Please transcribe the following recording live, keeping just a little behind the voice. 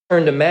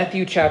Turn to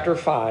Matthew chapter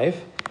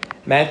 5.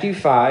 Matthew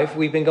 5.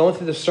 We've been going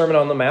through the Sermon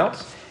on the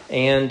Mount,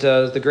 and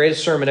the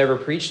greatest sermon ever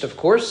preached, of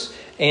course.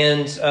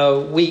 And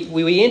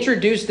we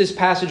introduced this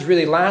passage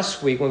really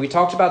last week when we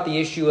talked about the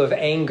issue of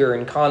anger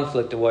and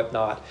conflict and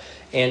whatnot,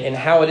 and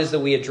how it is that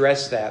we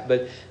address that.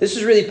 But this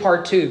is really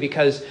part two,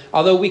 because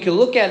although we could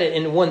look at it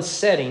in one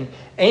setting,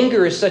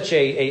 anger is such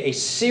a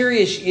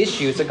serious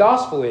issue. It's a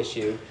gospel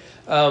issue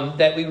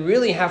that we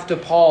really have to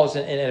pause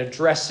and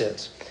address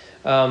it.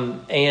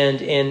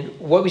 And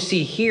what we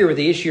see here,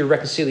 the issue of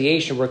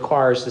reconciliation,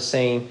 requires the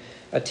same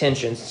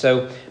attention.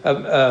 So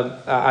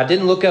I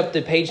didn't look up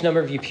the page number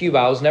of your pew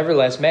Bibles.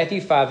 Nevertheless,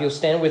 Matthew 5, you'll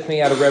stand with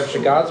me out of reverence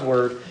to God's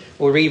Word.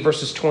 We'll read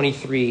verses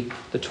 23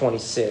 to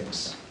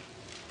 26.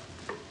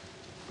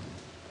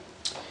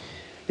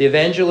 The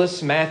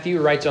evangelist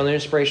Matthew writes on the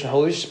inspiration of the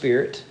Holy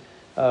Spirit,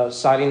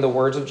 citing the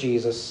words of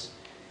Jesus.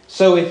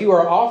 So if you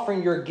are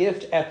offering your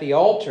gift at the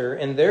altar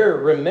and there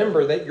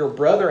remember that your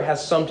brother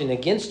has something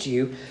against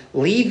you,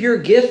 leave your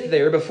gift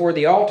there before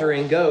the altar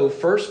and go.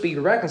 First be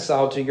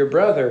reconciled to your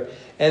brother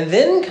and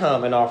then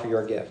come and offer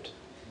your gift.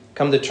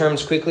 Come to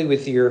terms quickly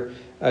with your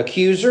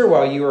accuser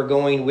while you are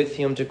going with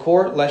him to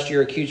court, lest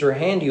your accuser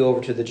hand you over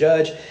to the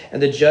judge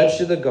and the judge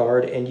to the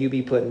guard and you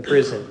be put in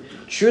prison.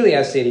 Truly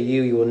I say to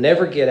you, you will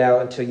never get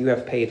out until you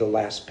have paid the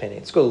last penny.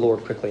 Let's go to the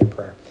Lord quickly in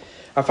prayer.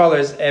 Our Father,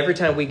 as every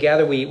time we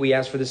gather, we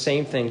ask for the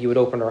same thing. You would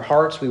open our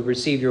hearts, we would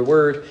receive your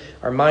word,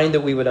 our mind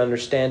that we would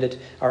understand it,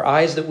 our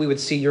eyes that we would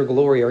see your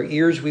glory, our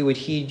ears we would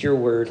heed your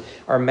word,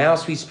 our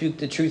mouths we speak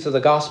the truth of the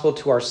gospel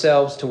to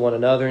ourselves, to one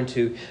another, and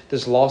to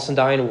this lost and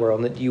dying world,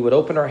 and that you would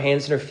open our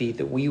hands and our feet,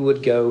 that we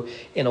would go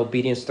in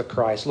obedience to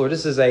Christ. Lord,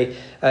 this is an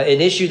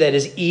issue that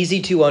is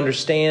easy to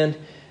understand,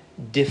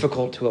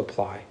 difficult to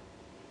apply.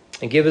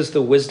 And give us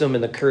the wisdom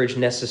and the courage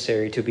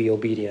necessary to be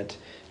obedient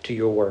to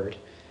your word.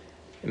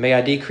 And may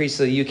I decrease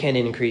so that you can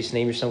increase. In the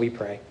name of your Son we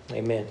pray.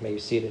 Amen. May you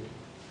be seated.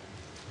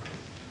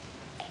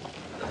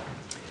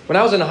 When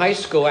I was in high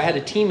school, I had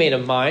a teammate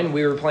of mine.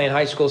 We were playing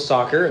high school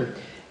soccer.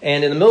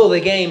 And in the middle of the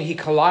game, he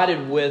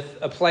collided with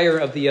a player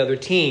of the other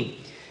team.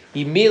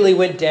 He immediately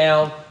went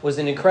down, was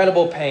in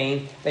incredible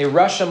pain. They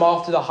rushed him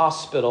off to the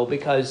hospital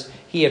because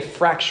he had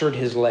fractured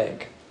his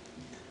leg.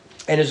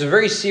 And it was a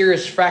very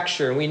serious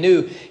fracture, and we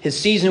knew his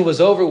season was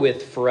over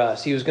with for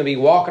us. He was going to be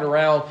walking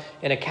around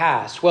in a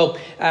cast. Well,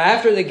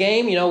 after the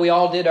game, we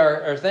all did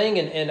our thing,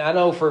 and I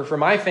know for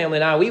my family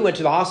and I, we went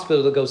to the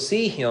hospital to go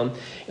see him,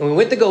 and we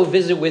went to go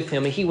visit with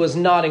him, and he was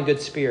not in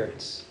good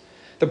spirits.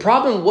 The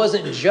problem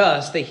wasn't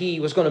just that he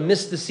was going to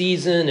miss the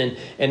season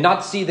and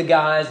not see the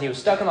guys, and he was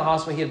stuck in the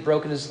hospital, he had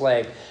broken his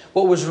leg.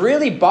 What was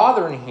really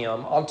bothering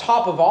him, on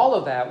top of all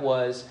of that,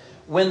 was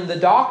when the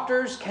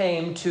doctors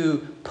came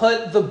to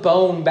put the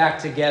bone back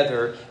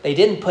together, they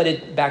didn't put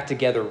it back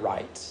together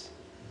right.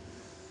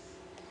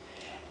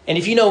 And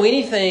if you know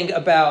anything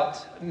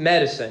about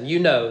medicine, you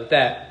know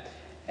that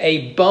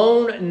a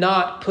bone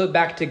not put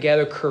back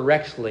together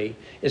correctly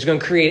is going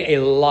to create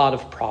a lot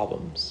of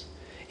problems.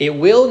 It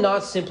will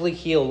not simply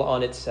heal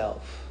on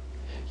itself.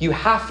 You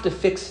have to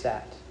fix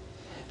that.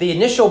 The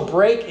initial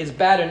break is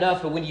bad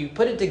enough, but when you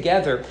put it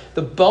together,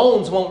 the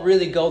bones won't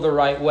really go the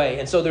right way.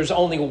 And so there's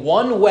only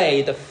one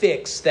way to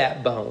fix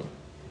that bone.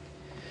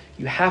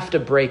 You have to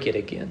break it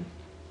again.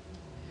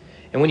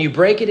 And when you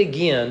break it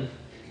again,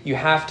 you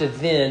have to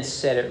then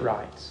set it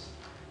right.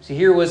 So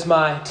here was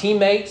my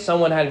teammate,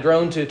 someone I had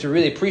grown to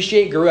really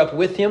appreciate, grew up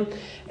with him.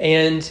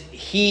 And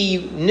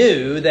he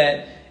knew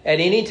that at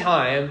any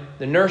time,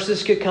 the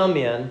nurses could come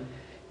in,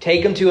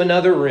 take him to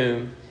another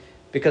room,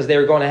 because they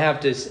were going to have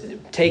to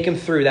take him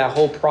through that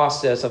whole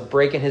process of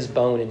breaking his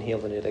bone and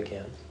healing it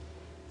again.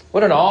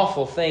 What an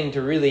awful thing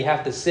to really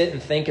have to sit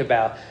and think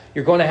about.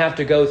 You're going to have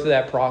to go through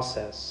that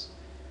process.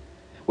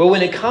 Well,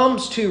 when it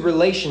comes to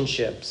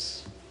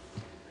relationships,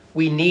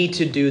 we need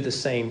to do the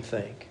same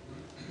thing.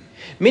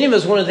 Many of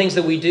us, one of the things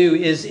that we do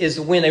is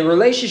when a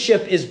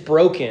relationship is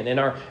broken and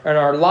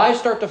our lives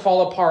start to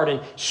fall apart and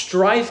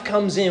strife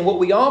comes in, what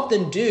we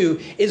often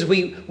do is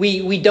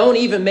we don't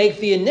even make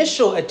the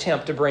initial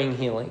attempt to bring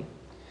healing.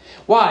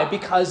 Why?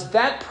 Because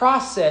that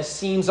process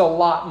seems a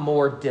lot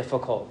more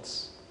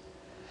difficult.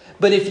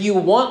 But if you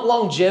want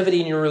longevity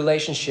in your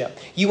relationship,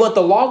 you want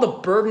the law of the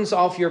burdens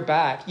off your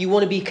back, you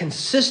want to be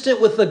consistent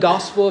with the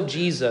gospel of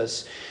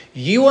Jesus,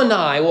 you and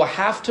I will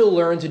have to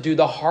learn to do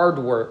the hard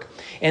work.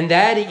 And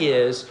that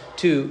is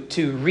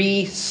to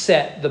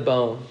reset the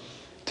bone,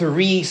 to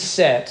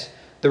reset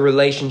the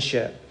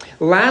relationship.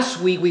 Last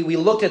week, we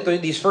looked at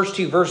these first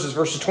two verses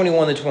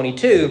 21 and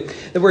 22,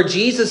 where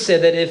Jesus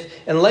said that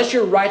unless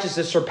your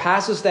righteousness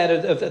surpasses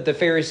that of the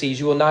Pharisees,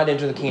 you will not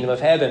enter the kingdom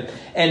of heaven.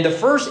 And the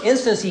first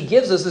instance he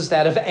gives us is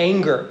that of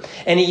anger.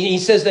 And he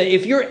says that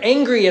if you're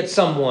angry at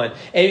someone,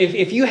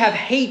 if you have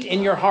hate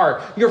in your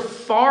heart, you're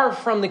far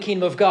from the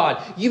kingdom of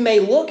God. You may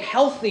look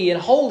healthy and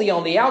holy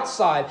on the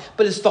outside,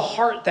 but it's the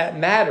heart that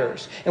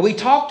matters. And we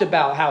talked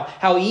about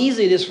how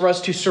easy it is for us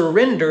to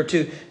surrender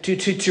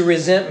to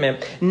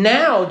resentment.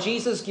 Now, Jesus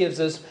Jesus gives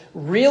us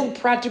real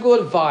practical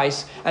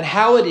advice on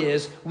how it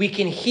is we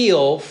can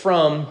heal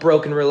from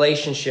broken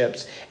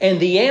relationships. And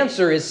the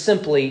answer is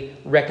simply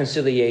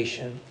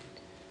reconciliation.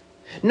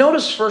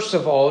 Notice, first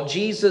of all,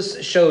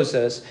 Jesus shows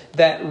us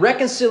that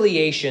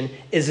reconciliation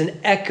is an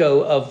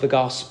echo of the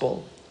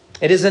gospel.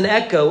 It is an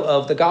echo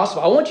of the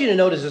gospel. I want you to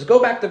notice this.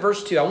 Go back to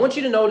verse 2. I want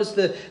you to notice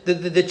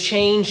the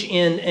change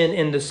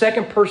in the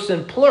second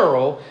person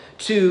plural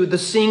to the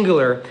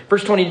singular.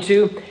 Verse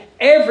 22,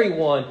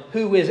 everyone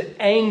who is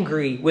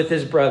angry with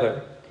his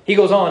brother. He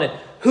goes on, and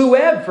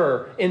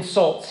whoever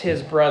insults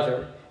his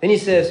brother. Then he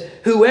says,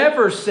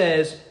 whoever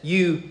says,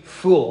 you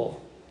fool.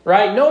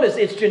 Right? Notice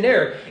it's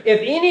generic. If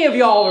any of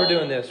y'all are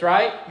doing this,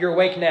 right? You're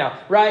awake now,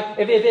 right?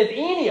 If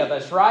any of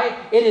us, right?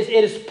 It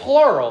is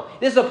plural.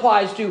 This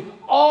applies to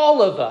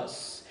all of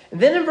us. And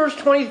then in verse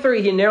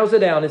 23, he narrows it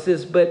down. It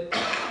says, but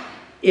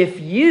if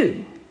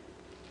you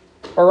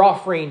are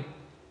offering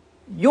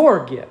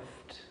your gift.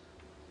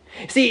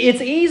 See,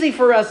 it's easy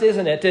for us,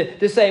 isn't it,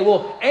 to say,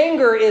 well,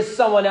 anger is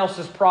someone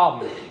else's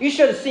problem. You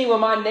should have seen what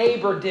my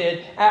neighbor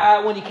did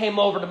when he came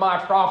over to my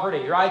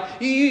property, right?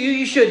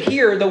 You should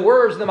hear the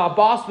words that my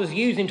boss was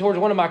using towards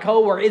one of my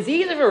coworkers. It's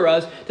easy for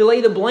us to lay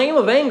the blame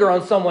of anger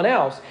on someone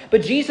else.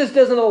 But Jesus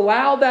doesn't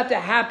allow that to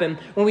happen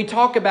when we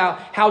talk about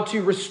how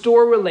to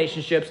restore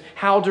relationships,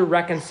 how to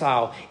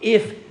reconcile.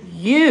 If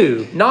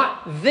you,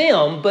 not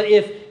them, but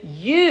if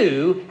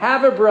you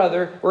have a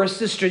brother or a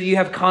sister you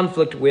have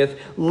conflict with,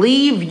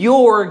 leave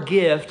your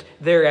gift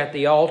there at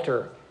the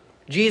altar.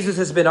 Jesus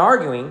has been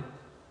arguing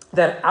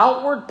that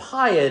outward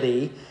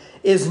piety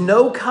is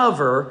no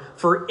cover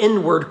for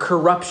inward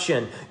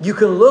corruption. You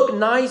can look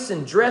nice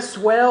and dress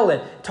well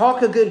and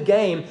talk a good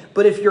game,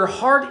 but if your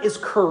heart is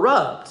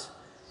corrupt,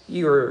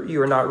 you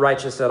are not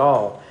righteous at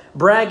all.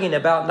 Bragging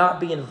about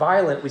not being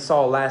violent, we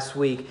saw last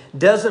week,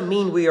 doesn't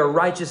mean we are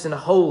righteous and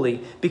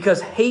holy,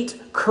 because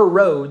hate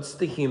corrodes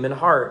the human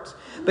heart.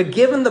 But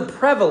given the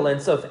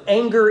prevalence of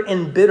anger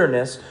and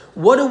bitterness,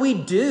 what do we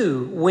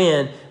do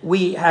when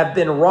we have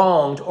been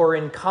wronged or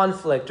in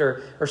conflict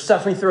or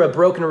suffering through a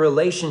broken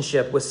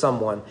relationship with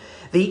someone?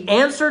 The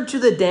answer to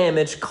the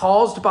damage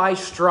caused by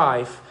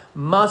strife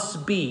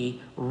must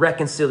be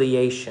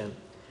reconciliation.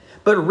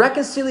 But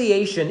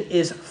reconciliation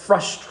is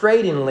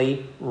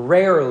frustratingly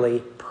rarely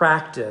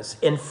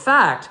practiced. In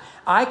fact,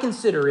 I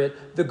consider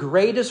it the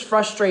greatest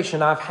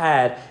frustration I've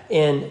had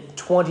in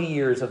 20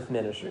 years of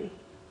ministry.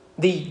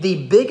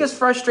 The biggest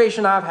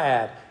frustration I've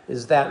had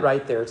is that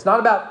right there. It's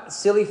not about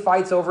silly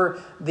fights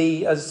over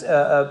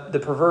the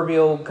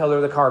proverbial color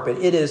of the carpet.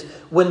 It is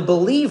when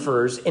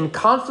believers in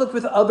conflict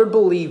with other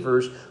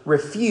believers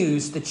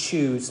refuse to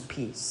choose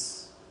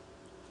peace.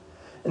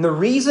 And the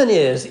reason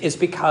is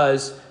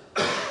because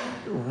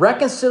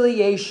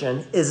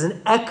reconciliation is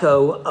an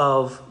echo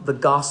of the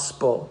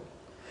gospel.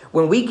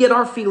 When we get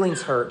our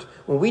feelings hurt,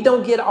 when we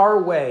don't get our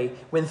way,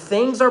 when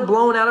things are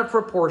blown out of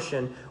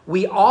proportion,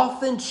 we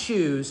often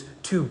choose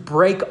to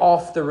break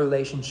off the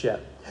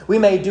relationship. We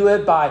may do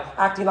it by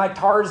acting like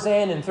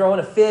Tarzan and throwing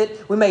a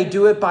fit. We may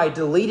do it by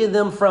deleting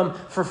them from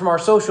our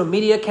social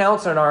media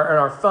accounts and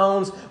our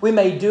phones. We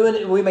may do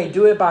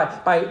it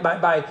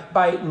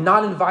by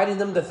not inviting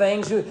them to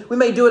things. We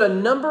may do it a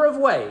number of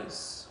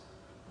ways.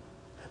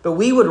 But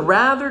we would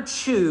rather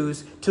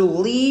choose to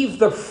leave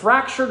the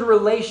fractured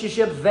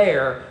relationship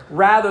there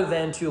rather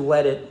than to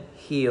let it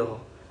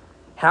heal.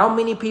 How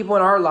many people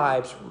in our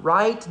lives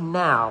right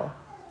now,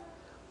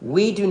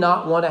 we do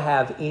not want to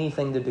have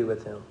anything to do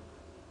with them?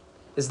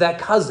 Is that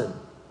cousin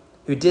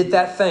who did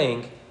that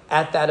thing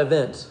at that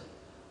event?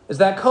 Is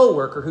that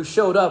coworker who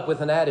showed up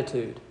with an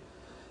attitude?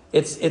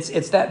 It's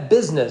that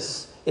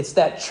business. It's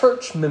that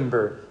church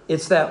member.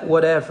 It's that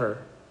whatever.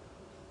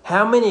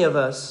 How many of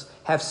us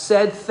have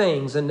said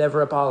things and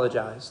never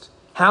apologized?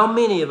 How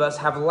many of us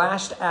have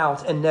lashed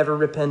out and never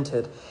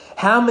repented?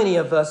 How many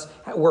of us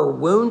were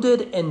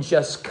wounded and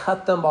just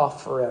cut them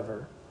off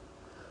forever?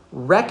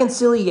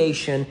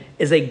 Reconciliation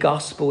is a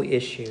gospel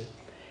issue.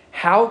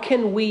 How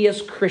can we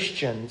as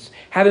Christians,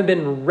 having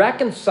been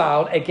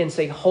reconciled against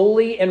a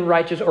holy and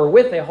righteous, or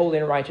with a holy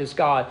and righteous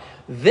God,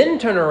 then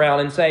turn around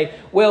and say,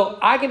 well,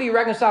 I can be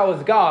reconciled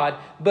with God,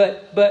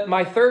 but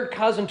my third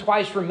cousin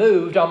twice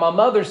removed on my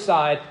mother's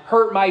side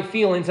hurt my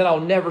feelings and I'll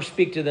never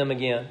speak to them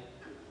again?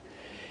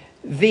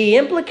 The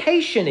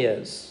implication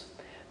is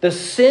the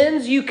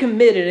sins you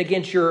committed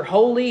against your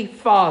holy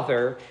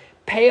Father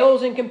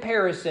pales in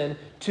comparison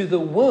to the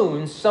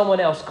wounds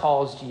someone else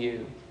caused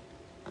you.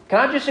 Can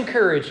I just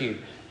encourage you?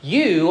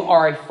 You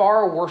are a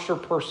far worse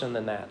person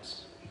than that.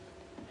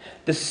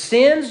 The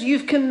sins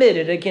you've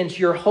committed against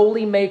your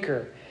holy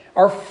Maker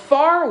are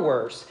far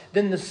worse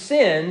than the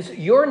sins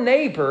your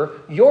neighbor,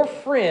 your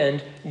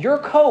friend, your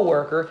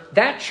coworker,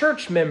 that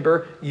church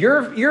member,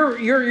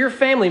 your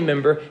family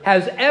member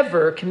has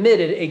ever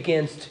committed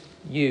against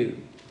you.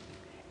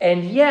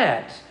 And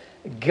yet,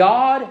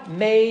 God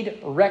made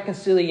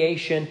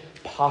reconciliation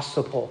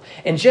possible.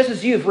 And just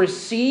as you have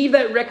received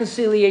that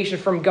reconciliation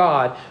from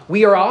God,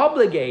 we are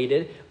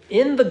obligated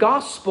in the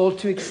gospel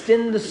to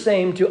extend the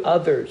same to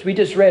others. We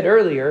just read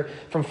earlier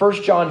from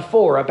 1 John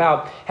 4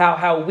 about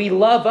how we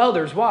love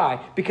others.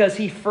 Why? Because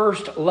he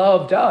first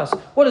loved us.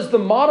 What is the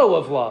motto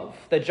of love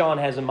that John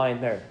has in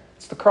mind there?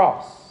 It's the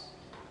cross.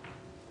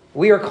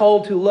 We are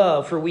called to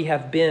love, for we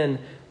have been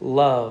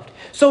loved.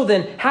 So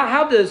then,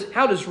 how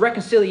does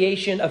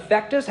reconciliation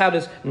affect us? How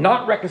does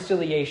not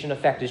reconciliation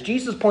affect us?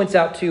 Jesus points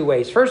out two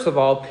ways. First of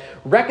all,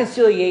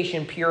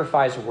 reconciliation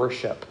purifies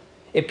worship.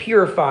 It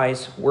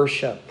purifies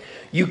worship.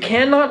 You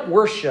cannot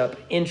worship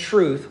in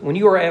truth when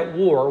you are at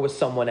war with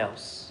someone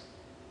else.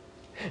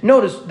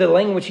 Notice the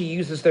language he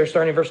uses there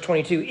starting in verse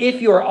 22.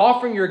 If you are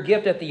offering your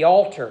gift at the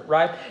altar,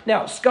 right?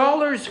 Now,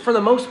 scholars, for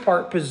the most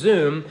part,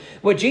 presume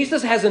what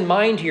Jesus has in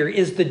mind here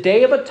is the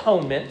Day of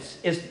Atonement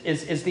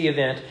is the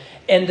event,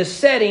 and the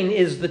setting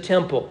is the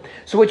temple.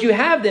 So what you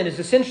have then is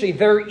essentially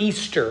their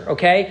Easter,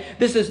 okay?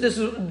 This is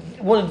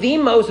one of the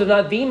most, if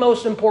not the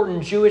most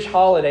important Jewish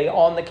holiday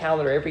on the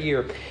calendar every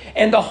year.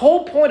 And the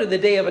whole point of the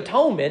Day of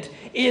Atonement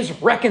is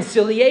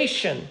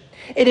reconciliation.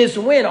 It is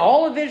when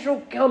all of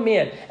Israel come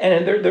in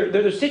and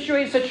they're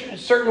situated such a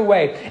certain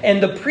way.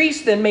 And the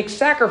priest then makes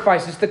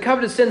sacrifices to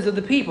cover the sins of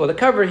the people, to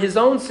cover his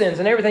own sins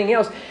and everything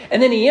else.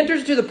 And then he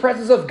enters into the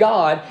presence of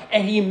God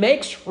and he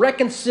makes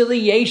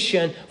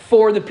reconciliation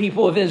for the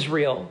people of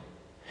Israel.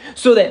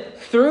 So that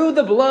through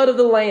the blood of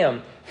the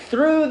lamb,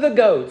 through the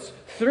goats,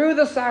 through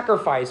the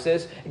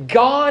sacrifices,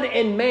 God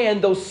and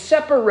man, though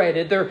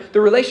separated,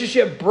 the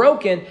relationship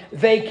broken,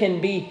 they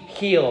can be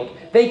healed.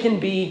 They can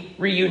be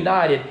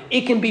reunited.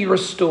 It can be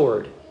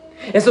restored.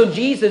 And so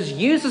Jesus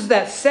uses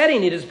that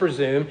setting, it is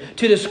presumed,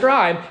 to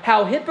describe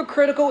how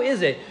hypocritical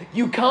is it.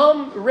 You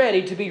come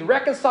ready to be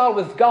reconciled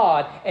with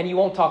God and you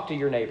won't talk to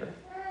your neighbor.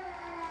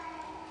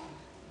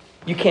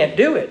 You can't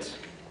do it.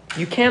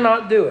 You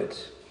cannot do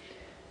it.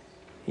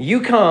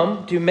 You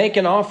come to make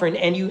an offering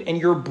and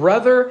your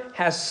brother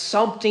has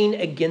something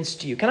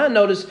against you. Can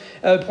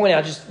I point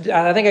out,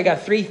 I think I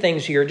got three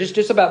things here,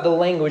 just about the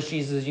language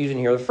Jesus is using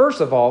here.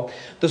 First of all,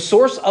 the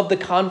source of the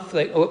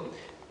conflict. Oh,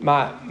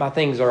 my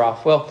things are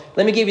off. Well,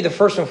 let me give you the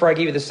first one before I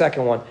give you the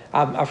second one.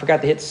 I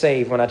forgot to hit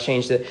save when I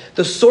changed it.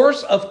 The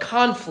source of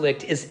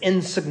conflict is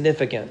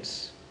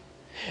insignificance.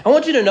 I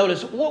want you to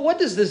notice, what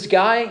does this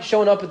guy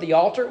showing up at the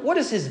altar, what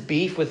is his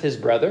beef with his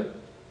brother?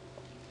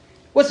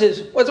 What's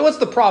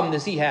the problem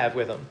does he have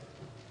with him?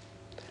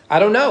 I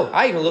don't know.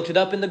 I even looked it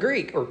up in the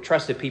Greek, or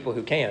trusted people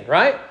who can,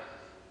 right?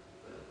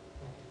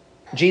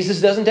 Jesus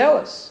doesn't tell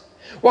us.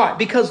 Why?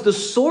 Because the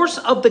source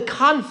of the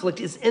conflict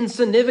is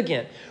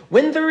insignificant.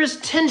 When there is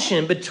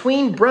tension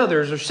between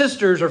brothers or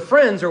sisters or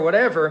friends or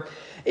whatever,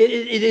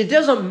 it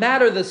doesn't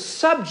matter the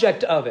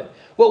subject of it.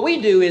 What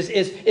we do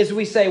is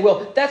we say,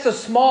 well, that's a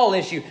small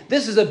issue.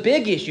 This is a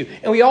big issue.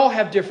 And we all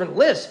have different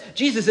lists.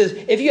 Jesus says,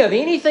 if you have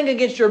anything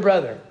against your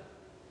brother,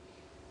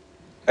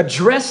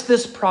 address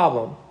this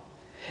problem.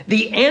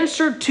 The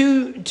answer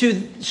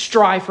to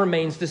strife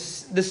remains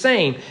the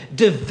same.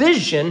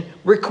 Division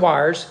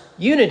requires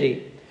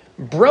unity.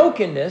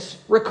 Brokenness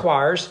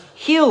requires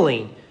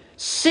healing.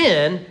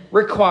 Sin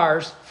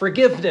requires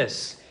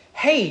forgiveness.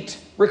 Hate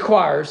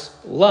requires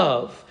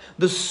love.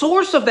 The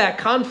source of that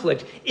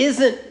conflict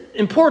isn't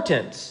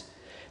important.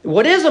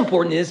 What is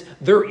important is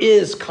there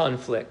is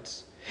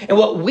conflict. And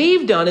what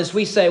we've done is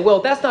we say,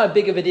 well, that's not a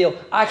big of a deal.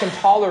 I can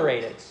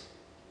tolerate it.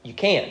 You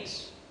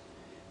can't.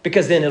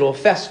 Because then it'll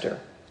fester.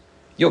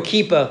 You'll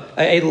keep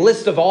a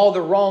list of all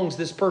the wrongs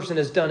this person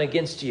has done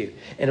against you.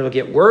 And it'll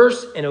get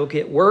worse, and it'll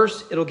get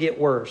worse, it'll get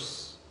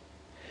worse.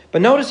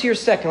 But notice here,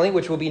 secondly,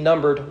 which will be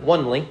numbered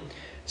onely.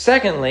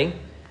 Secondly,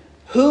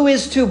 who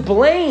is to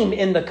blame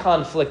in the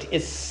conflict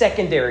is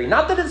secondary.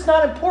 Not that it's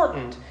not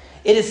important.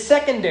 It is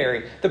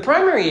secondary. The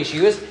primary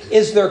issue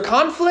is there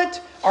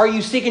conflict? Are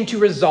you seeking to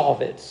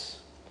resolve it?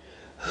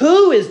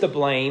 Who is to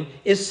blame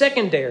is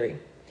secondary.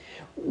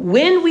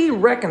 When we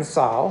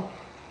reconcile,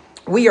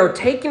 we are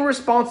taking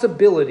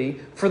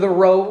responsibility for the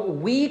role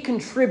we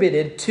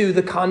contributed to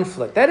the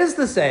conflict. That is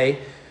to say,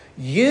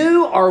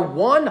 you are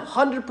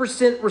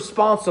 100%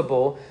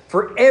 responsible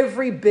for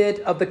every bit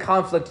of the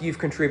conflict you've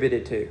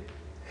contributed to.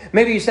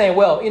 Maybe you're saying,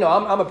 well,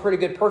 I'm a pretty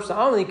good person.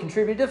 I only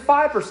contributed to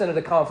 5% of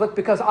the conflict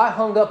because I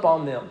hung up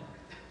on them,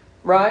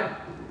 right?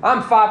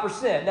 I'm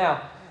 5%.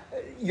 Now,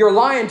 you're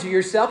lying to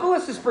yourself, but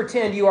let's just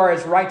pretend you are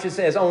as righteous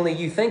as only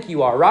you think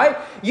you are, right?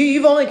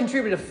 You've only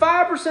contributed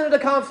 5% of the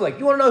conflict.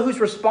 You want to know who's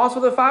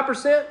responsible for the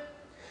 5%?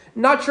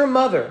 Not your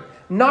mother,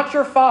 not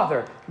your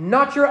father,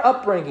 not your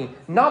upbringing,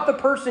 not the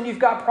person you've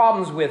got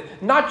problems with,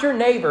 not your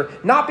neighbor,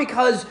 not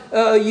because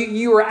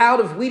you were out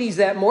of Wheaties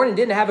that morning and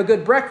didn't have a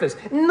good breakfast.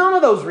 None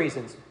of those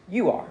reasons.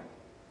 You are.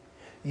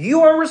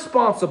 You are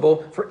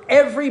responsible for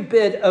every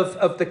bit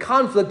of the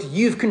conflict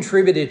you've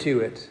contributed to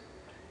it.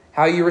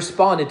 How you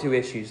responded to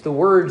issues, the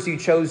words you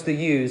chose to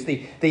use,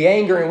 the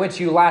anger in which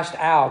you lashed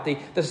out,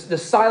 the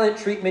silent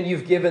treatment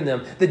you've given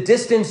them, the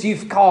distance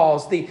you've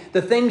caused,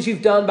 the things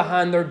you've done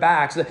behind their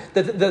backs,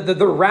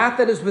 the wrath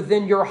that is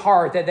within your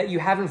heart that you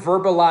haven't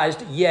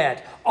verbalized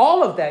yet.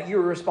 All of that you're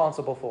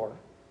responsible for.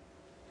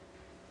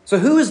 So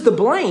who is the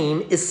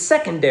blame is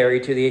secondary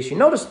to the issue.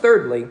 Notice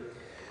thirdly,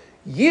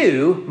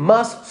 you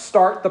must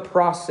start the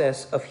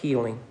process of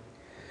healing.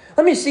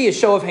 Let me see a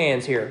show of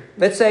hands here.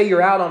 Let's say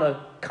you're out on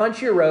a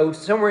country road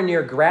somewhere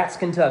near Gratz,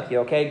 Kentucky,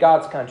 okay,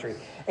 God's country.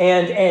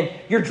 And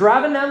you're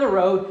driving down the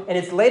road and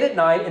it's late at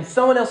night and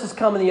someone else is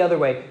coming the other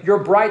way.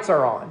 Your brights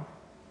are on.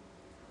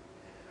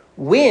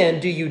 When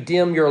do you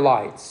dim your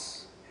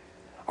lights?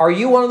 Are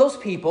you one of those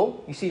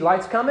people, you see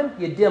lights coming,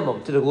 you dim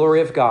them to the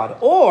glory of God?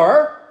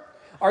 Or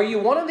are you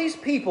one of these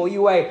people,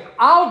 you say,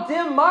 I'll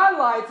dim my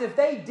lights if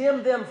they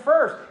dim them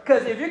first.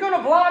 Because if you're going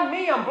to blind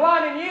me, I'm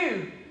blinding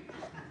you.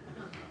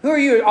 Who are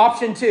you?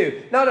 Option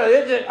 2. No,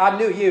 I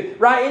knew you.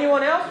 Right?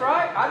 Anyone else?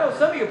 Right? I know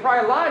some of you are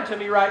probably lying to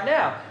me right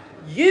now.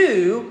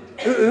 You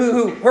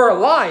who are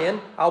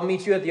lying, I'll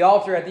meet you at the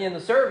altar at the end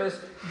of the service.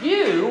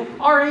 You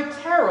are a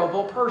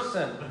terrible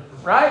person.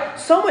 Right?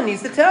 Someone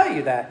needs to tell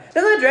you that.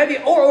 Doesn't that drive you?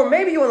 Or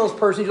maybe you're one of those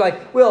persons, you're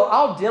like, well,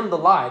 I'll dim the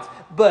lights.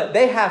 But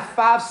they have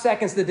 5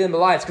 seconds to dim the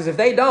lights. Because if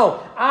they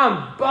don't,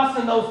 I'm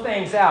busting those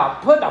things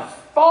out. Putting a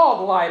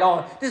fog light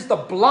on just to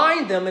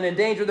blind them and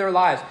endanger their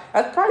lives.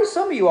 That's probably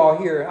some of you all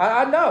here.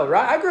 I know,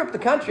 right? I grew up in the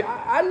country.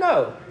 I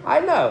know,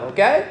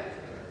 okay?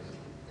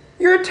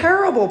 You're a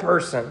terrible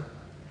person.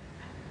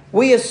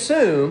 We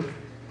assume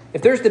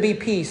if there's to be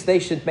peace, they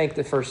should make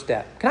the first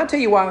step. Can I tell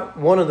you why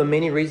one of the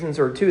many reasons,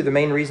 or 2 of the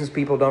main reasons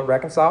people don't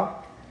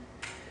reconcile?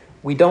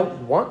 We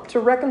don't want to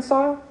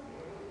reconcile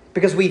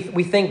because we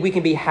think we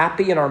can be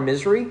happy in our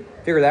misery.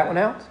 Figure that one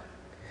out.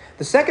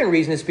 The second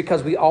reason is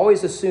because we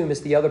always assume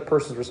it's the other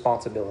person's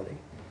responsibility.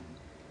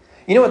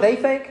 You know what they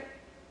think?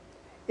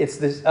 It's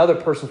this other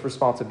person's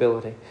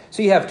responsibility.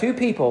 So you have 2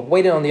 people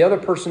waiting on the other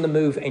person to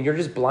move and you're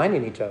just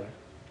blinding each other.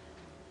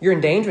 You're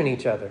endangering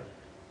each other.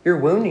 You're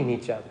wounding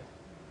each other.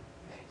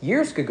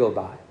 Years could go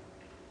by.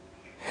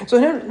 So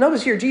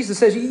notice here, Jesus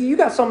says, you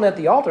got someone at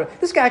the altar.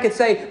 This guy could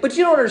say, but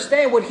you don't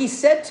understand what he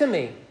said to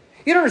me.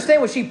 You don't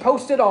understand what she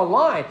posted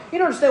online. You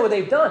don't understand what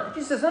they've done.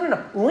 Jesus says,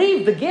 no.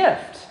 Leave the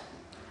gift.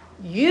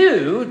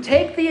 You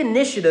take the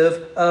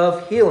initiative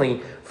of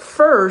healing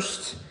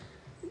first,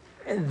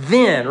 and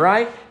then,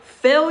 right?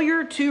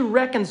 Failure to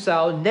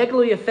reconcile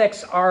negatively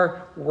affects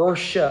our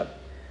worship.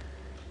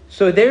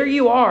 So there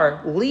you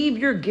are. Leave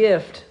your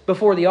gift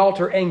before the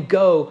altar and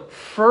go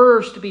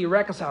first to be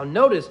reconciled.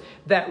 Notice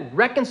that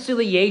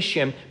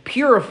reconciliation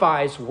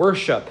purifies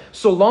worship.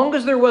 So long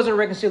as there wasn't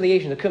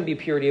reconciliation, there couldn't be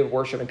purity of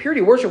worship. And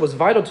purity of worship was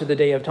vital to the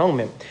Day of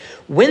Atonement.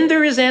 When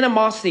there is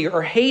animosity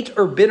or hate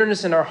or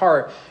bitterness in our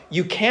heart,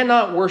 you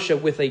cannot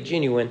worship with a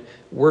genuine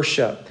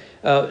worship.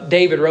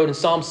 David wrote in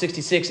Psalm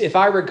 66, if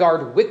I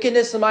regard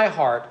wickedness in my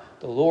heart,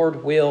 the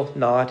Lord will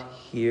not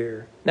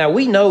hear. Now,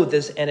 we know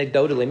this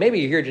anecdotally. Maybe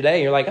you're here today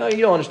and you're like, oh, you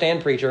don't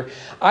understand, preacher.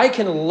 I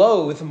can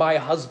loathe my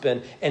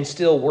husband and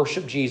still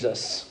worship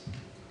Jesus.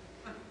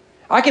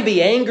 I can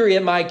be angry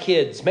at my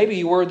kids. Maybe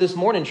you were this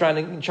morning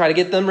trying to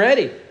get them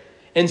ready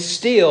and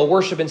still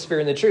worship in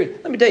spirit and the truth.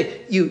 Let me tell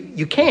you,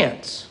 you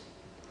can't.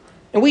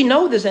 And we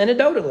know this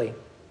anecdotally.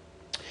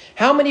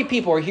 How many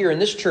people are here in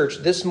this church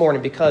this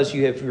morning because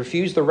you have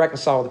refused to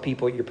reconcile with the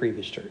people at your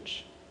previous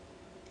church?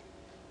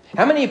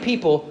 How many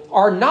people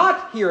are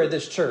not here at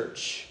this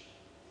church,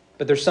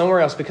 but they're somewhere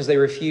else because they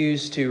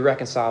refuse to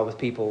reconcile with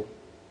people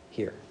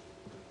here?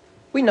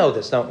 We know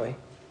this, don't we?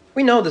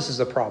 We know this is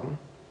a problem.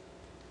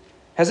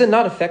 Has it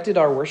not affected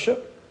our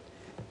worship?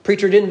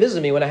 Preacher didn't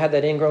visit me when I had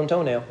that ingrown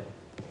toenail.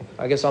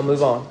 I guess I'll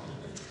move on.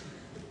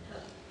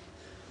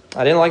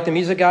 I didn't like the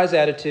music guy's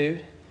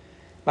attitude.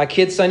 My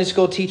kid's Sunday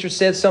school teacher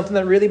said something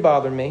that really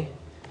bothered me.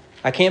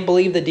 I can't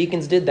believe the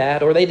deacons did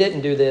that, or they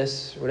didn't do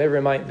this, whatever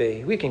it might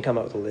be. We can come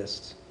up with a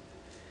list.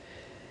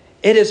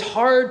 It is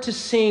hard to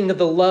sing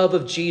the love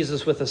of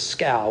Jesus with a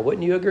scowl.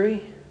 Wouldn't you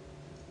agree?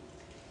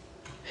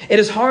 It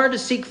is hard to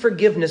seek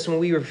forgiveness when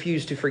we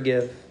refuse to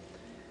forgive.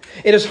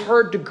 It is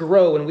hard to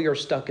grow when we are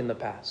stuck in the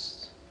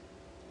past.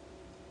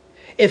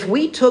 If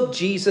we took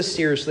Jesus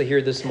seriously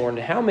here this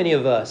morning, how many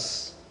of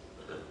us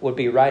would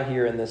be right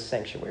here in this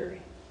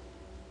sanctuary?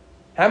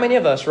 How many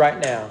of us right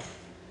now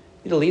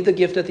need to leave the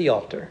gift at the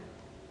altar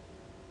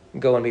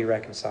and go and be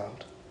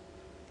reconciled?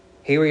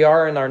 Here we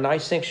are in our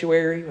nice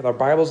sanctuary with our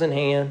Bibles in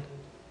hand.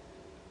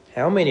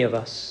 How many of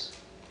us,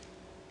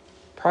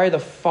 probably the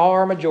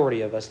far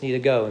majority of us, need to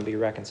go and be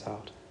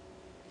reconciled?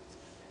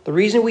 The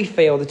reason we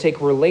fail to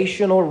take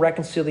relational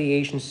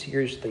reconciliation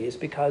seriously is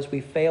because we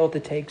fail to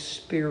take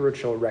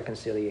spiritual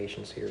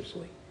reconciliation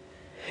seriously.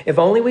 If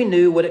only we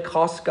knew what it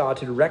costs God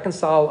to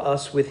reconcile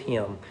us with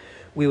Him,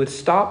 we would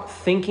stop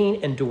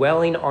thinking and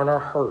dwelling on our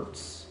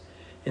hurts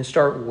and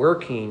start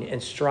working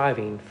and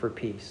striving for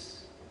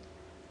peace.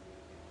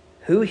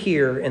 Who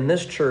here in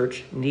this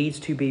church needs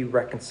to be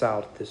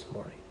reconciled this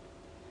morning?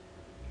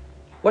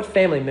 What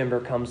family member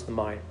comes to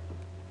mind?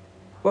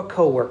 What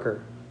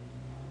coworker?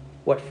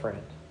 What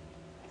friend?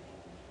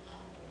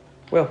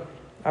 Well,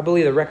 I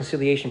believe that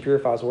reconciliation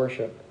purifies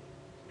worship.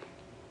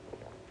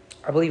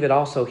 I believe it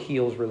also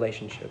heals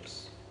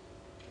relationships.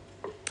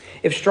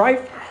 If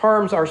strife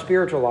harms our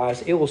spiritual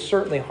lives, it will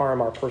certainly harm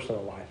our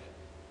personal life.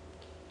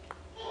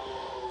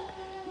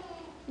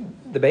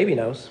 The baby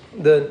knows.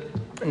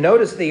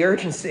 Notice the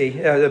urgency.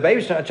 The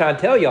baby's trying to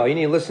tell y'all, you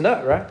need to listen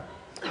up, right?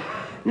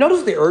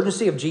 Notice the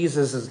urgency of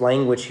Jesus'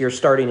 language here,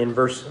 starting in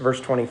verse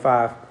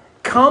 25.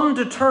 Come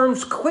to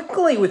terms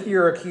quickly with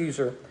your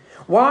accuser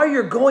while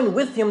you're going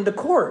with him to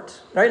court.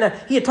 Right now,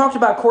 he had talked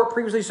about court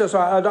previously, so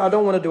I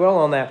don't want to dwell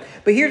on that.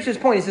 But here's his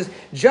point. He says,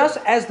 just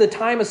as the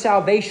time of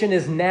salvation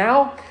is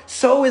now,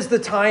 so is the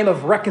time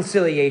of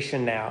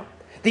reconciliation now.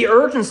 The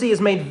urgency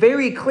is made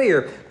very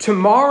clear.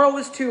 Tomorrow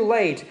is too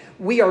late.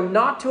 We are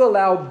not to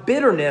allow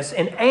bitterness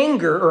and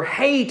anger or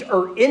hate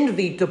or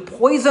envy to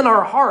poison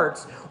our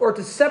hearts or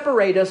to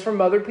separate us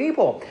from other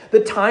people.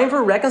 The time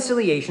for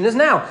reconciliation is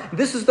now.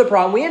 This is the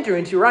problem we enter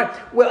into, right?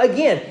 Well,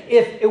 again,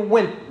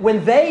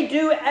 when they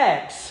do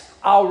X,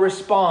 I'll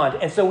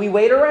respond. And so we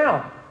wait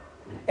around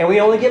and we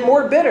only get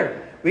more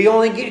bitter. We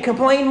only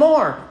complain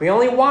more. We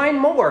only whine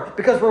more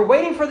because we're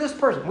waiting for this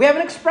person. We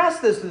haven't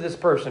expressed this to this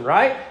person,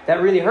 right?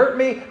 That really hurt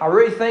me. I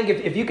really think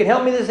if you could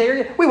help me in this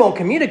area, we won't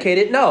communicate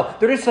it. No,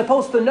 they're just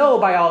supposed to know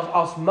by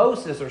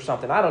osmosis or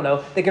something. I don't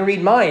know. They can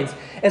read minds.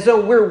 And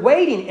so we're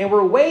waiting and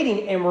we're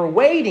waiting and we're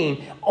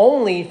waiting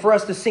only for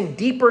us to sink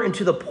deeper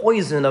into the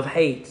poison of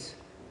hate.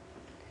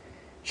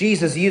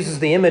 Jesus uses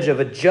the image of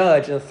a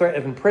judge and a threat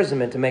of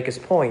imprisonment to make his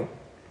point.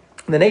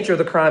 The nature of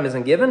the crime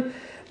isn't given,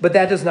 but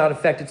that does not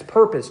affect its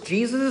purpose.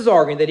 Jesus is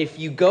arguing that if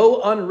you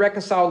go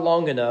unreconciled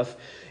long enough,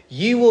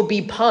 you will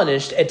be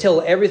punished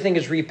until everything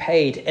is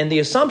repaid. And the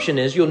assumption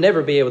is you'll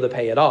never be able to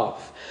pay it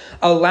off.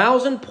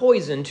 Allows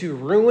poison to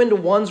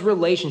ruin one's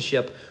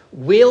relationship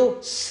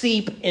will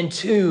seep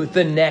into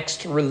the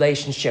next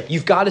relationship.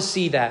 You've got to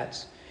see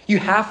that. You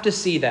have to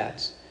see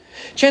that.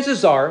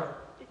 Chances are,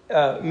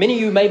 many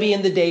of you may be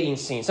in the dating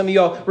scene. Some of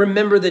y'all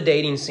remember the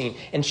dating scene.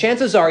 And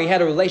chances are you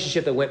had a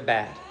relationship that went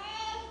bad.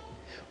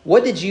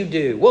 What did you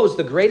do? What was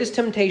the greatest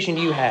temptation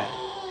you had?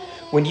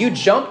 When you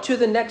jumped to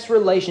the next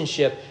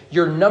relationship,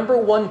 your number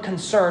one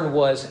concern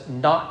was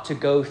not to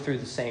go through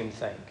the same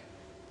thing.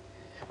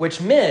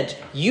 Which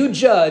meant you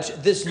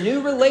judged this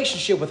new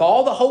relationship with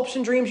all the hopes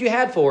and dreams you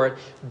had for it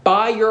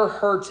by your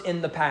hurts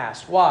in the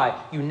past.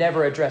 Why? You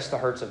never addressed the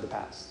hurts of the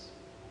past.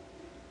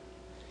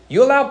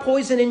 You allow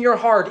poison in your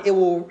heart, it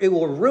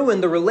will ruin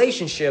the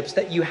relationships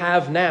that you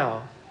have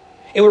now.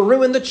 It will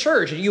ruin the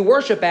church that you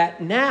worship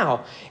at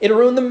now. It'll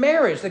ruin the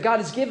marriage that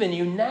God has given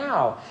you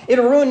now.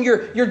 It'll ruin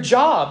your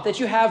job that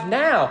you have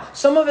now.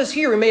 Some of us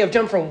here, we may have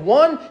jumped from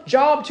one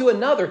job to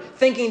another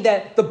thinking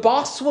that the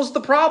boss was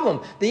the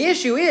problem. The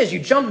issue is you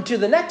jump into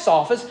the next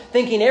office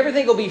thinking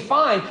everything will be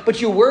fine, but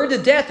you're worried to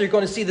death you're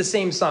going to see the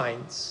same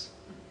signs.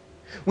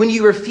 When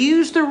you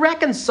refuse to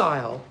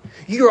reconcile,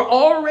 you're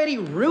already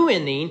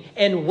ruining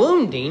and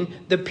wounding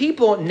the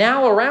people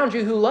now around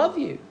you who love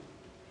you.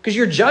 Because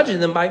you're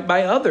judging them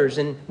by others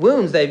and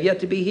wounds they've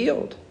yet to be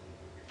healed.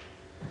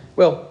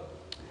 Well,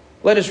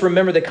 let us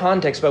remember the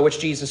context by which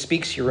Jesus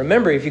speaks here.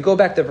 Remember, if you go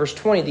back to verse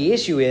 20, the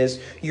issue is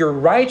your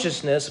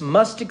righteousness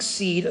must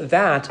exceed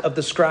that of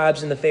the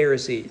scribes and the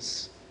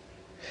Pharisees.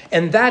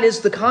 And that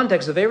is the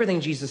context of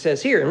everything Jesus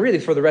says here, and really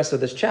for the rest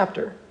of this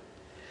chapter.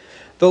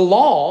 The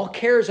law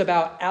cares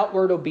about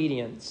outward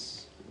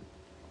obedience,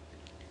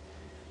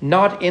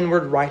 not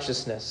inward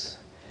righteousness.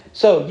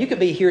 So you could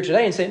be here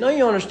today and say, no, you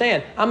don't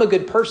understand. I'm a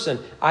good person.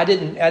 I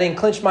didn't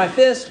clench my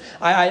fist.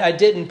 I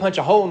didn't punch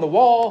a hole in the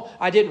wall.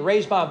 I didn't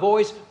raise my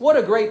voice. What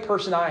a great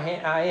person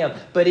I am.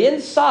 But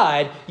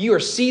inside, you are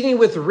seething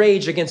with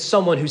rage against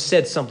someone who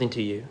said something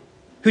to you,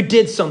 who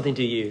did something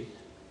to you.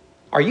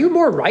 Are you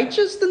more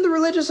righteous than the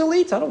religious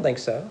elites? I don't think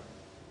so.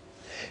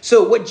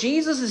 So what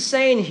Jesus is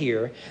saying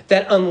here,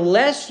 that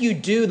unless you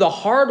do the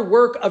hard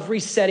work of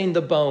resetting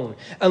the bone,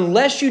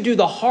 unless you do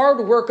the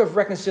hard work of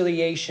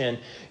reconciliation,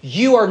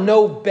 you are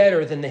no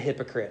better than the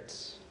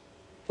hypocrites.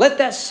 Let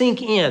that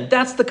sink in.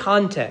 That's the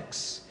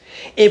context.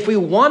 If we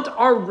want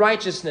our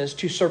righteousness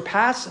to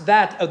surpass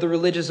that of the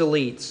religious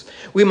elites,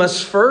 we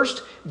must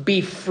first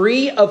be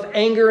free of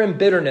anger and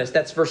bitterness.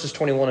 That's verses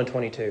 21 and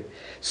 22.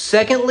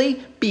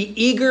 Secondly, be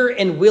eager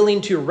and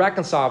willing to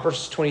reconcile,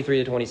 verses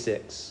 23 to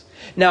 26.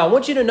 Now, I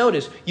want you to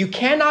notice, you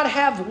cannot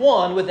have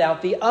one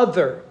without the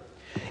other.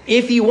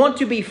 If you want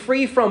to be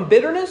free from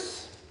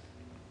bitterness,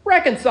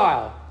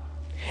 reconcile.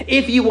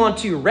 If you want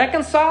to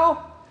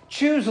reconcile,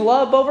 choose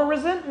love over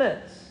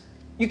resentment.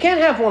 You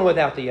can't have one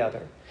without the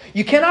other.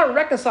 You cannot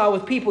reconcile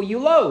with people you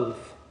loathe.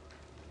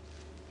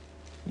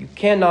 You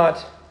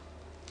cannot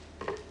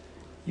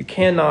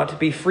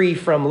be free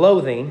from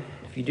loathing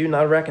if you do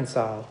not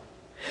reconcile.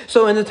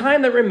 So in the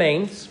time that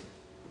remains,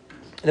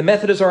 the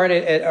Methodists are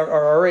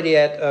already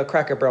at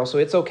Cracker Barrel, so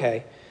it's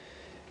okay.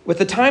 With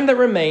the time that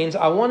remains,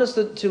 I want us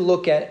to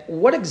look at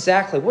what is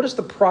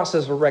the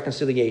process of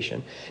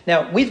reconciliation.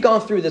 Now, we've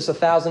gone through this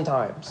 1,000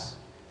 times.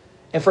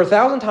 And for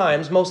 1,000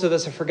 times, most of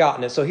us have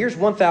forgotten it. So here's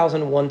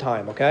 1,001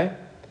 time, okay?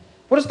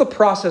 What is the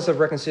process of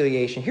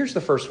reconciliation? Here's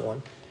the first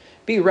one.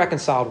 Be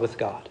reconciled with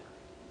God.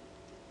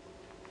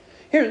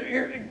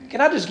 Here, can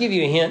I just give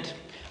you a hint?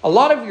 A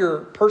lot of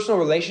your personal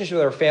relationships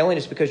that are failing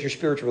is because your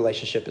spiritual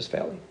relationship is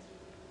failing.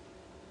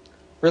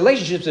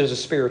 Relationships is a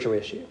spiritual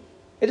issue.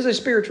 It is a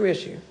spiritual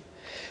issue.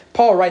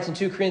 Paul writes in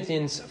 2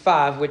 Corinthians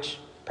 5, which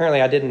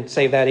apparently I didn't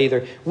say that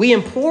either. We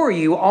implore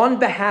you on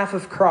behalf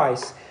of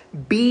Christ,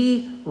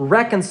 be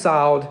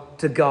reconciled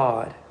to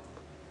God.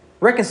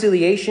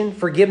 Reconciliation,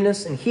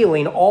 forgiveness, and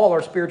healing all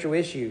are spiritual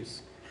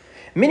issues.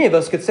 Many of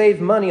us could save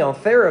money on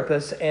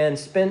therapists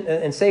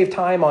and save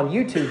time on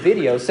YouTube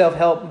videos,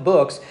 self-help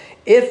books,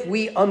 if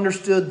we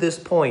understood this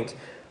point.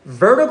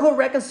 Vertical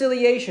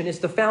reconciliation is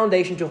the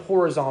foundation to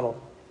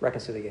horizontal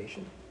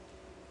reconciliation.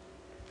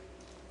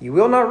 You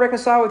will not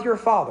reconcile with your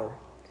father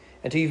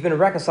until you've been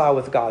reconciled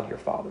with God, your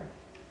Father.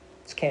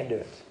 Just can't do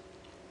it.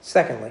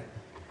 Secondly,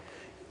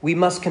 we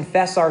must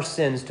confess our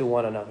sins to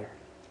one another.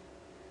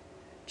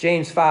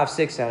 James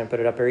 5:6, I didn't put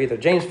it up there either.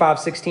 James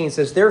 5:16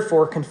 says,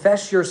 therefore,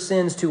 confess your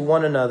sins to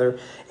one another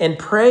and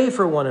pray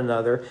for one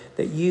another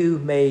that you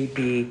may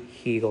be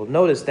healed.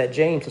 Notice that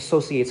James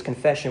associates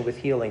confession with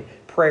healing,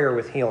 prayer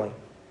with healing.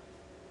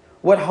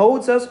 What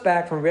holds us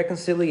back from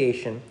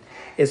reconciliation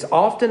is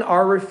often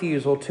our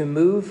refusal to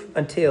move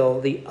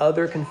until the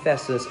other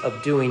confesses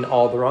of doing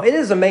all the wrong. It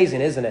is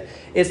amazing, isn't it?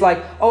 It's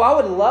like, oh, I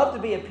would love to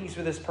be at peace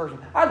with this person.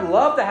 I'd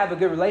love to have a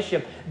good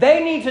relationship.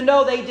 They need to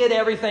know they did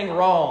everything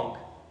wrong.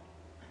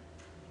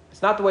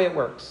 It's not the way it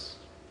works.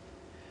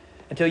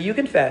 Until you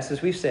confess,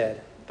 as we've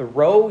said, the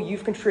role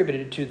you've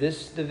contributed to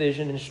this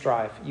division and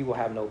strife, you will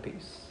have no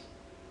peace.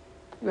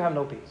 You will have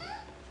no peace.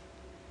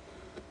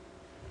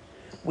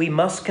 We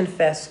must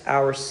confess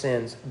our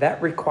sins.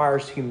 That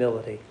requires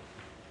humility.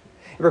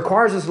 It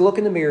requires us to look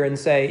in the mirror and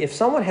say, if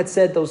someone had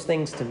said those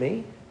things to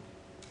me,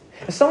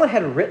 if someone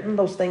had written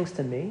those things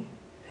to me,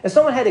 if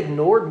someone had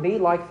ignored me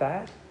like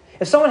that,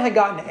 if someone had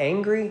gotten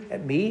angry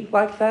at me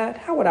like that,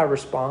 how would I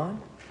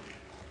respond?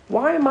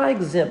 Why am I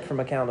exempt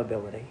from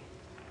accountability?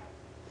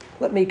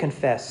 Let me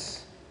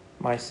confess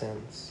my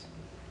sins.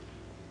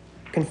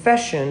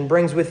 Confession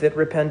brings with it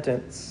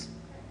repentance.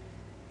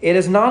 It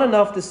is not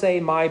enough to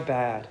say, my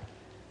bad.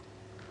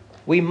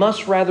 We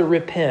must rather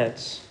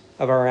repent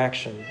of our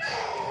actions.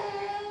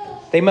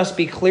 They must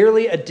be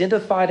clearly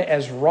identified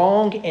as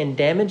wrong and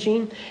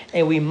damaging,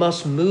 and we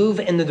must move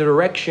in the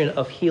direction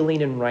of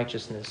healing and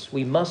righteousness.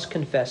 We must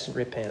confess and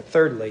repent.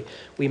 Thirdly,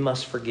 we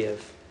must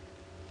forgive.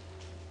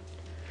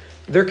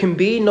 There can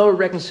be no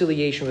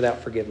reconciliation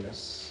without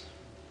forgiveness.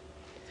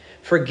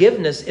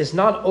 Forgiveness is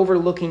not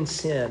overlooking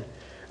sin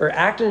or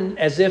acting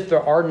as if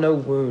there are no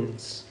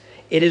wounds.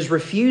 It is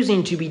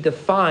refusing to be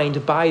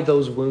defined by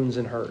those wounds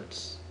and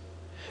hurts.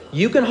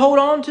 You can hold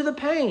on to the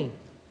pain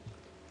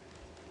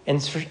and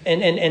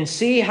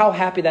see how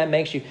happy that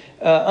makes you.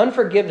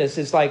 Unforgiveness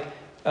is like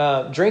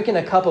drinking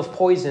a cup of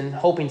poison,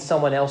 hoping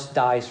someone else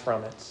dies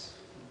from it.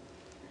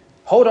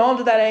 Hold on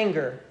to that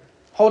anger.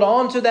 Hold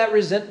on to that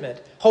resentment.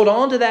 Hold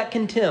on to that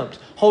contempt.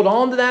 Hold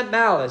on to that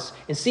malice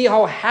and see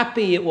how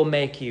happy it will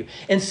make you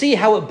and see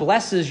how it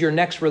blesses your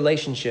next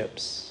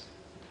relationships.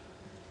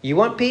 You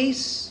want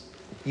peace?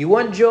 You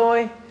want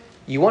joy?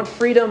 You want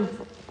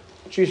freedom?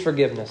 Choose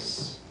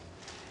forgiveness.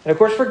 And of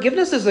course,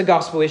 forgiveness is a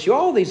gospel issue.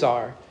 All these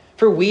are.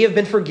 For we have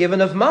been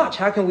forgiven of much.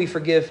 How can we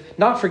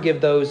not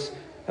forgive those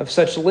of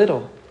such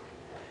little?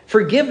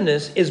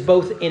 Forgiveness is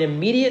both an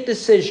immediate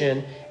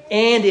decision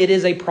and it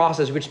is a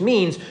process, which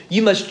means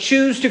you must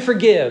choose to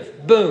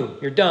forgive. Boom,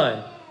 you're done.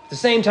 At the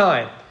same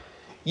time,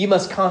 you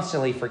must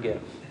constantly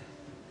forgive.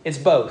 It's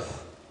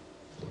both.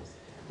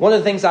 One of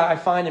the things I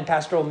find in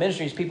pastoral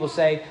ministries, people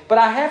say, but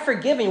I have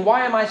forgiven.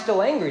 Why am I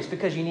still angry? It's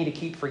because you need to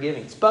keep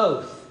forgiving. It's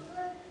both.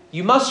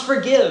 You must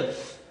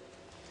forgive.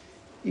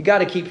 You got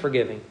to keep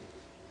forgiving.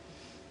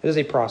 It is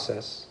a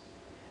process.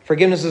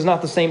 Forgiveness is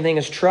not the same thing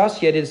as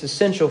trust, yet it is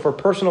essential for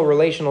personal,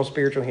 relational,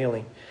 spiritual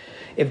healing.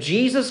 If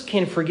Jesus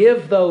can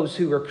forgive those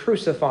who are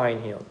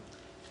crucifying him,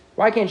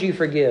 why can't you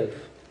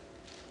forgive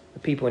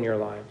the people in your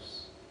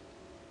lives?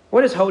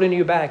 What is holding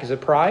you back? Is it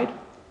pride?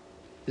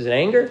 Is it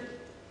anger?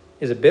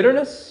 Is it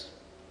bitterness?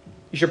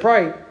 You should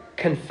probably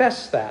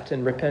confess that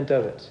and repent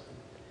of it.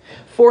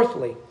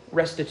 Fourthly,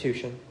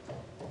 restitution.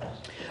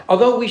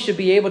 Although we should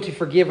be able to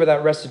forgive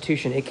without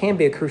restitution, it can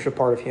be a crucial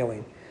part of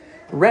healing.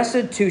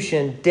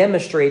 Restitution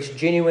demonstrates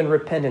genuine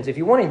repentance. If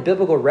you want a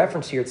biblical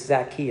reference here, it's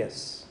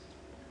Zacchaeus.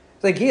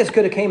 Zacchaeus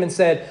could have came and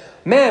said,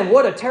 man,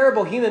 what a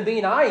terrible human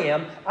being I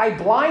am. I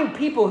blind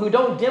people who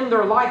don't dim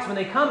their lights when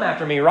they come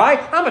after me, right?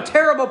 I'm a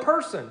terrible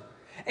person.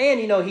 And,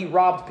 he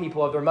robbed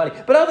people of their money.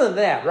 But other than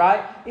that,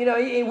 right?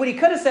 What he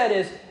could have said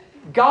is,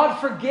 God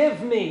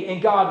forgive me,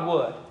 and God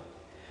would.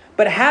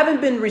 But having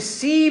been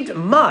received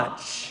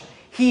much,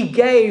 he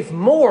gave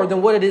more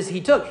than what it is he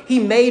took. He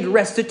made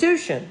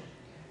restitution.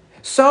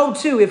 So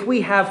too, if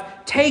we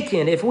have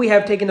taken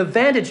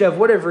advantage of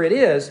whatever it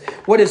is,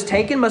 what is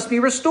taken must be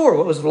restored.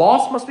 What was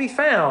lost must be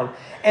found.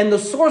 And the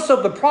source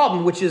of the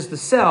problem, which is the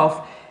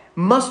self,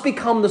 must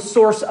become the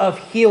source of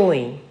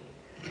healing.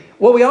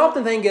 What we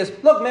often think is,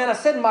 look, man, I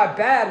said my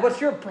bad.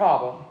 What's your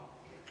problem?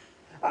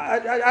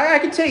 I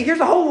can tell you, here's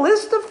a whole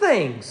list of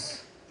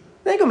things.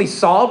 They ain't going to be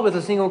solved with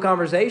a single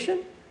conversation.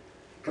 One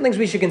of the things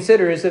we should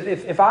consider is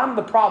if I'm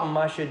the problem,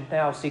 I should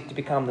now seek to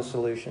become the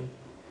solution.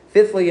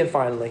 Fifthly and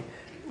finally,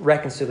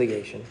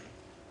 reconciliation.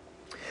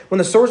 When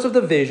the source of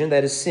division,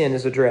 that is sin,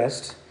 is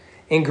addressed,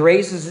 And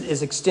grace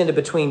is extended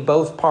between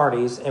both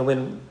parties. And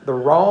when the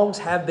wrongs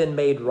have been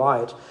made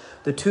right,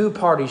 the two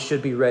parties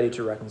should be ready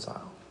to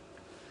reconcile.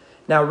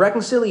 Now,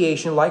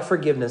 reconciliation, like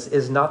forgiveness,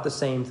 is not the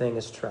same thing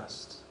as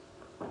trust.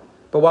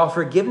 But while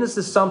forgiveness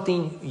is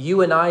something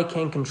you and I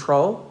can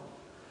control,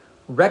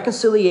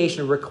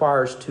 reconciliation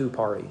requires two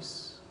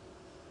parties.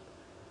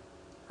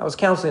 I was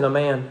counseling a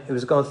man who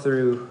was going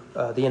through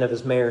the end of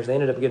his marriage. They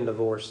ended up getting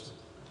divorced.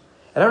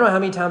 And I don't know how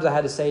many times I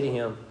had to say to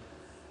him,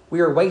 we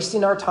are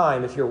wasting our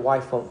time if your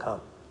wife won't come.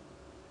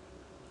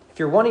 If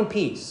you're wanting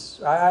peace,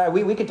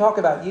 we could talk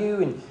about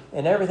you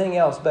and everything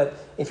else, but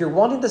if you're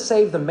wanting to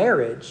save the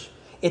marriage,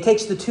 it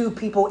takes the two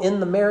people in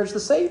the marriage to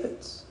save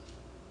it.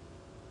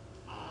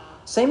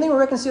 Same thing with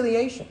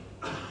reconciliation.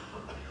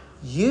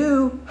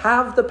 You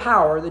have the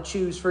power to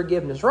choose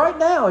forgiveness right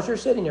now as you're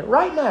sitting here,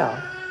 right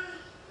now.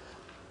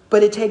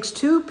 But it takes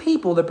two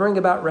people to bring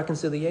about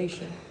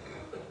reconciliation.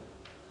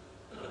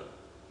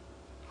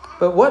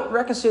 But what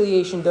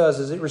reconciliation does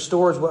is it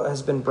restores what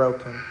has been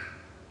broken.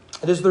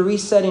 It is the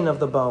resetting of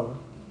the bone.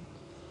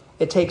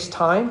 It takes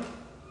time,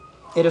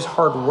 it is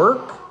hard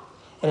work,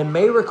 and it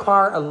may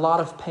require a lot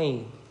of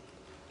pain,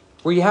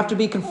 where you have to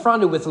be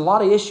confronted with a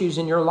lot of issues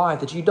in your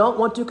life that you don't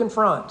want to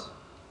confront.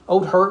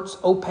 Old hurts,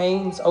 old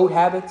pains, old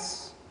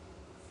habits.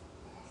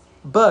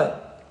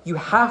 But you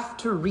have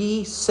to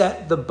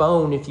reset the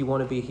bone if you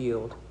want to be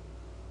healed.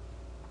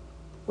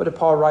 What did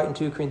Paul write in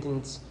 2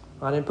 Corinthians?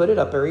 I didn't put it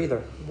up there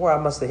either. Boy,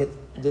 I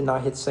did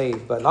not hit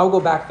save, but I'll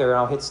go back there and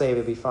I'll hit save,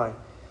 it'll be fine.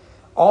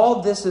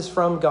 All this is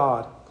from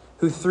God,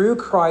 who through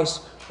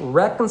Christ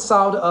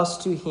reconciled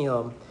us to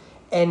him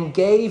and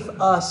gave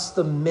us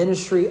the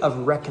ministry of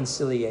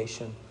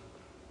reconciliation.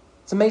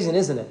 It's amazing,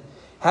 isn't it?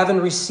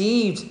 Having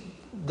received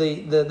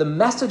the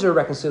message of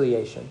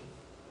reconciliation,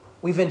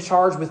 we've been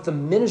charged with the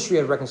ministry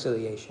of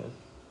reconciliation.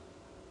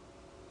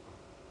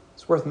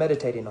 It's worth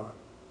meditating on.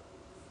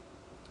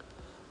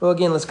 Well,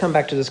 again, let's come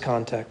back to this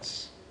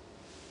context.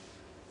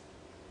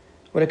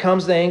 When it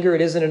comes to anger,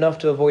 it isn't enough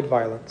to avoid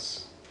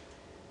violence.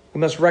 We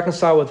must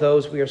reconcile with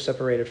those we are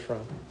separated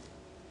from.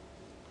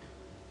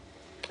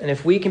 And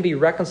if we can be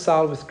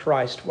reconciled with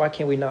Christ, why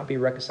can't we not be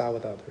reconciled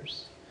with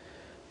others?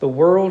 The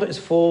world is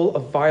full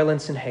of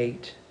violence and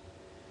hate.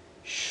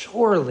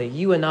 Surely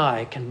you and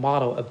I can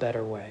model a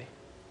better way.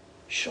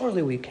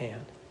 Surely we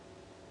can.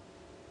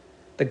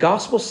 The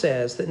gospel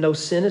says that no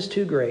sin is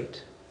too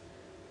great,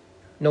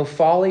 no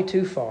folly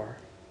too far,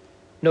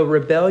 no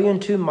rebellion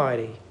too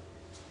mighty,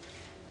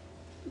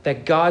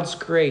 that God's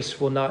grace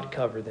will not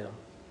cover them.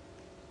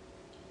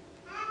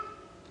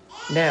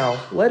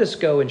 Now, let us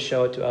go and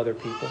show it to other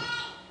people.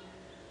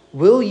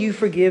 Will you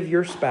forgive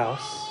your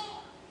spouse?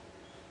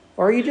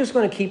 Or are you just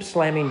going to keep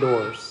slamming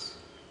doors?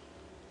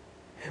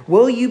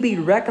 Will you be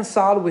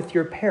reconciled with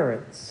your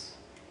parents?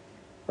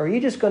 Or are you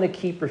just going to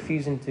keep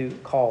refusing to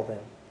call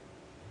them?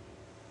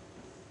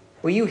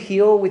 Will you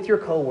heal with your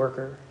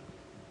coworker,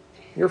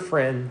 your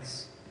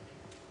friends,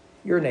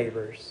 your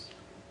neighbors?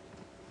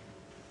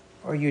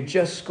 Or are you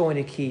just going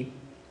to keep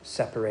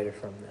separated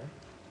from them?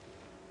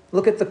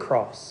 Look at the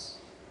cross.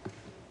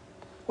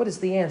 What is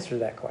the answer to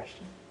that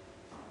question?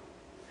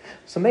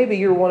 So maybe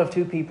you're one of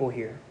two people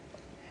here.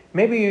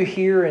 Maybe you're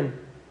here and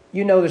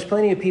you know there's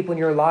plenty of people in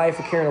your life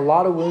who are carrying a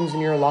lot of wounds in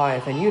your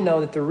life, and you know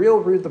that the real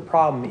root of the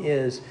problem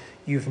is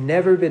you've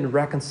never been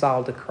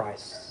reconciled to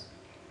Christ.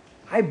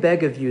 I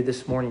beg of you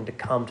this morning to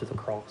come to the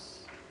cross.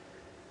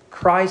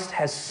 Christ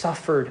has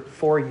suffered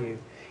for you.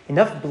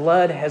 Enough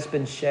blood has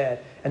been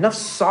shed. Enough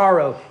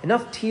sorrow,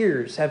 enough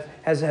tears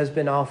has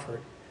been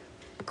offered.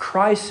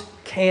 Christ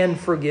can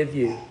forgive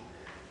you.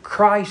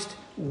 Christ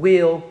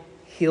will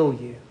heal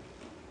you.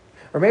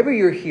 Or maybe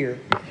you're here,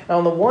 and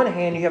on the one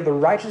hand, you have the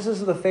righteousness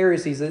of the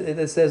Pharisees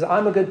that says,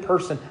 I'm a good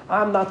person,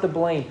 I'm not to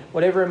blame,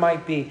 whatever it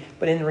might be.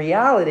 But in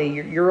reality,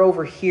 you're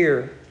over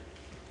here,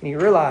 and you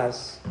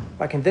realize,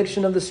 by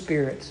conviction of the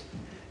Spirit,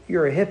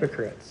 you're a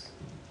hypocrite.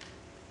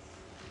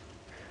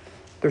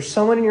 There's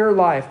someone in your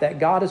life that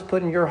God has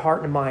put in your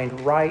heart and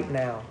mind right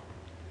now.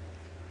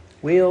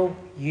 Will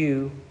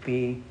you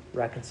be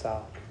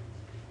reconciled?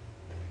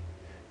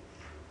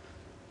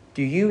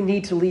 Do you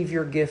need to leave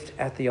your gift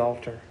at the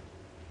altar?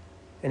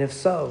 And if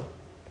so,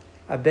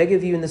 I beg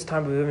of you in this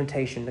time of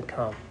invitation to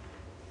come.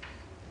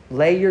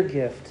 Lay your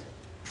gift,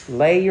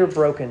 lay your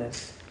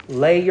brokenness,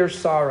 lay your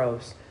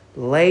sorrows,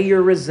 lay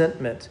your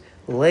resentment,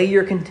 lay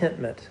your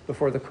contentment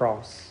before the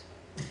cross,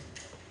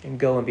 and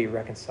go and be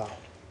reconciled.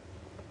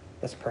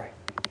 Let's pray.